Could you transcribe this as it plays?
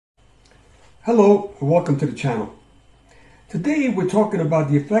Hello and welcome to the channel. Today we're talking about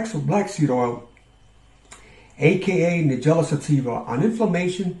the effects of black seed oil, aka Nigella Sativa, on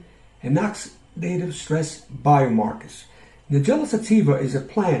inflammation and oxidative stress biomarkers. Nigella Sativa is a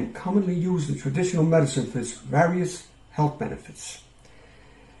plant commonly used in traditional medicine for its various health benefits.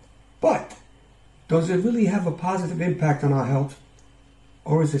 But does it really have a positive impact on our health,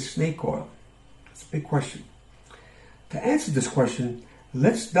 or is it snake oil? That's a big question. To answer this question,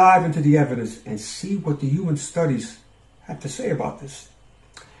 let's dive into the evidence and see what the human studies have to say about this.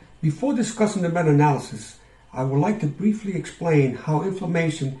 Before discussing the meta-analysis, I would like to briefly explain how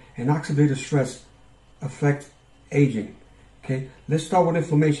inflammation and oxidative stress affect aging. Okay, let's start with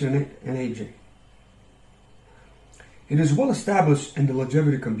inflammation and aging. It is well established in the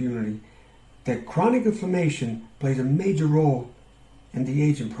longevity community that chronic inflammation plays a major role in the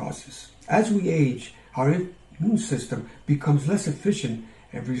aging process. As we age, our immune system becomes less efficient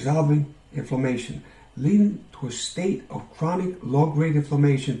at resolving inflammation, leading to a state of chronic low-grade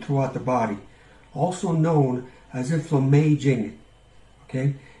inflammation throughout the body, also known as inflammaging.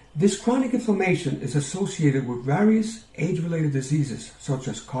 Okay? This chronic inflammation is associated with various age-related diseases such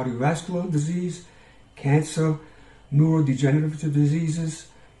as cardiovascular disease, cancer, neurodegenerative diseases,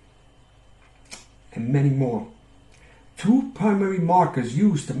 and many more. Two primary markers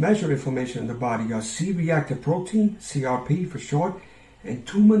used to measure inflammation in the body are C-reactive protein, CRP for short, and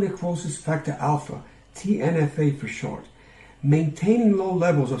tumor necrosis factor alpha, TNF-a for short. Maintaining low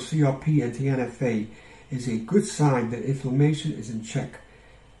levels of CRP and TNF-a is a good sign that inflammation is in check.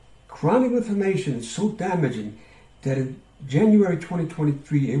 Chronic inflammation is so damaging that in January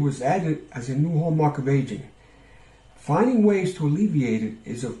 2023 it was added as a new hallmark of aging. Finding ways to alleviate it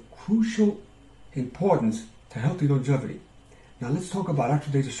is of crucial importance to healthy longevity. Now let's talk about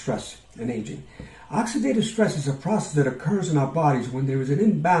oxidative stress and aging. Oxidative stress is a process that occurs in our bodies when there is an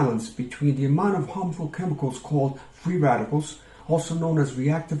imbalance between the amount of harmful chemicals called free radicals, also known as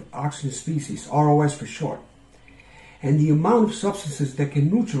reactive oxygen species, ROS for short, and the amount of substances that can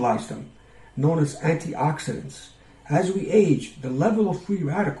neutralize them, known as antioxidants. As we age, the level of free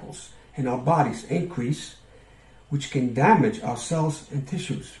radicals in our bodies increase, which can damage our cells and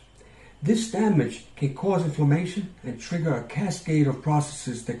tissues. This damage can cause inflammation and trigger a cascade of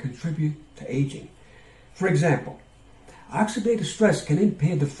processes that contribute to aging. For example, oxidative stress can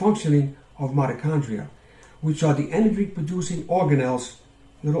impair the functioning of mitochondria, which are the energy-producing organelles,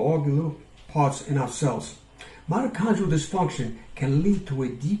 little parts in our cells. Mitochondrial dysfunction can lead to a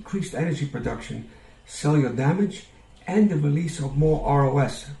decreased energy production, cellular damage, and the release of more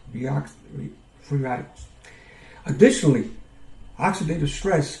ROS, free radicals. Additionally, oxidative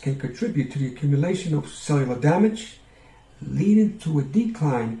stress can contribute to the accumulation of cellular damage, leading to a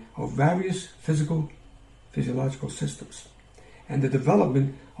decline of various physiological systems and the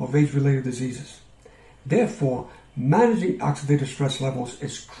development of age-related diseases. Therefore, managing oxidative stress levels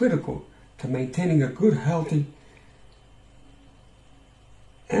is critical to maintaining a good, healthy,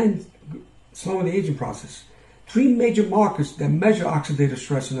 and slowing the aging process. Three major markers that measure oxidative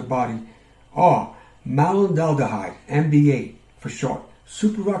stress in the body are malondialdehyde, MBA for short,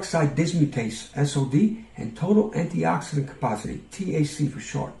 superoxide dismutase, SOD, and total antioxidant capacity, TAC for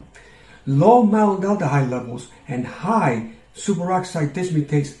short. Low malondialdehyde levels and high superoxide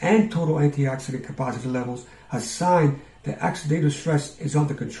dismutase and total antioxidant capacity levels are a sign that oxidative stress is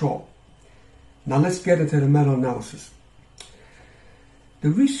under control. Now let's get into the meta-analysis. The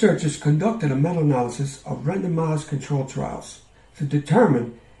researchers conducted a meta-analysis of randomized controlled trials to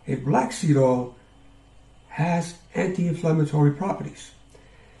determine if black seed oil has anti-inflammatory properties.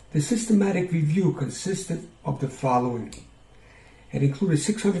 The systematic review consisted of the following. It included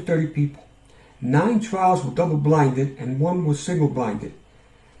 630 people. 9 trials were double-blinded and 1 was single-blinded.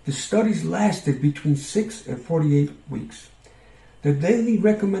 The studies lasted between 6 and 48 weeks. The daily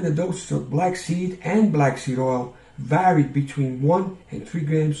recommended doses of black seed and black seed oil varied between 1 and 3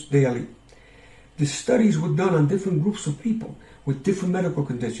 grams daily. The studies were done on different groups of people with different medical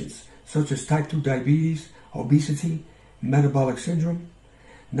conditions, such as type 2 diabetes, obesity, metabolic syndrome,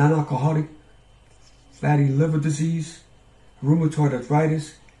 non-alcoholic fatty liver disease, rheumatoid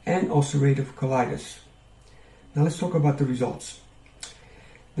arthritis, and ulcerative colitis. Now let's talk about the results.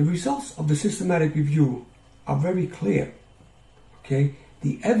 The results of the systematic review are very clear. Okay,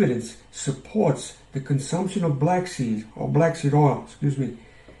 the evidence supports the consumption of black seed oil,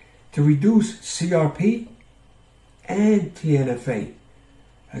 to reduce CRP and TNF-a.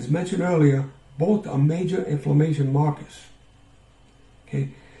 As mentioned earlier, both are major inflammation markers. Okay,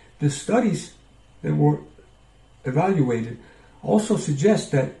 the studies that were evaluated also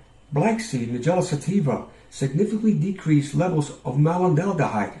suggest that black seed, Nigella Sativa, significantly decrease levels of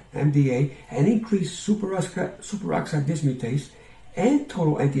malondialdehyde, MDA, and increase superoxide dismutase and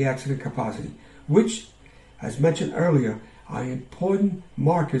total antioxidant capacity, which, as mentioned earlier, are important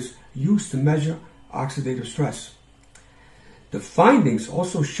markers used to measure oxidative stress. The findings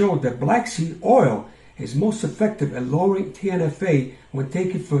also showed that black seed oil is most effective at lowering TNF-a when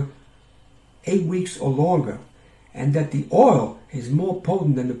taken for 8 weeks or longer, and that the oil is more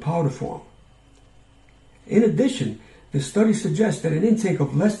potent than the powder form. In addition, the study suggests that an intake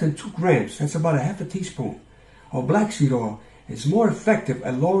of less than 2 grams, that's about a half a teaspoon, of black seed oil is more effective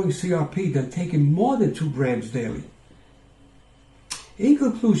at lowering CRP than taking more than 2 grams daily. In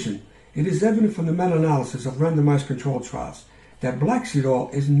conclusion, it is evident from the meta-analysis of randomized controlled trials that black seed oil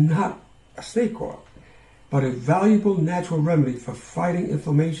is not a snake oil, but a valuable natural remedy for fighting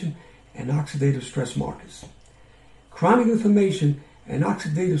inflammation and oxidative stress markers. Chronic inflammation and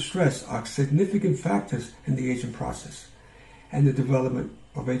oxidative stress are significant factors in the aging process and the development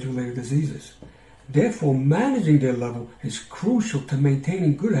of age-related diseases. Therefore, managing their level is crucial to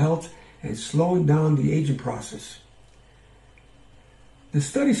maintaining good health and slowing down the aging process. The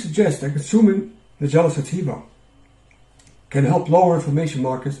study suggests that consuming Nigella Sativa can help lower inflammation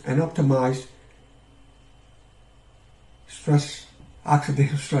markers and optimize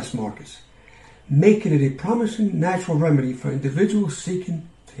oxidative stress markers, making it a promising natural remedy for individuals seeking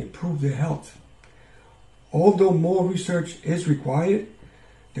to improve their health. Although more research is required,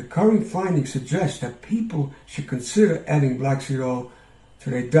 the current findings suggest that people should consider adding black seed oil to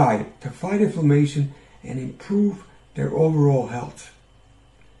their diet to fight inflammation and improve their overall health.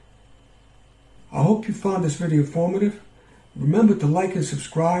 I hope you found this video informative. Remember to like and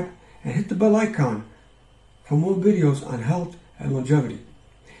subscribe and hit the bell icon for more videos on health and longevity.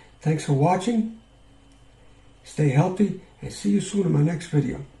 Thanks for watching. Stay healthy and see you soon in my next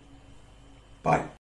video. Bye.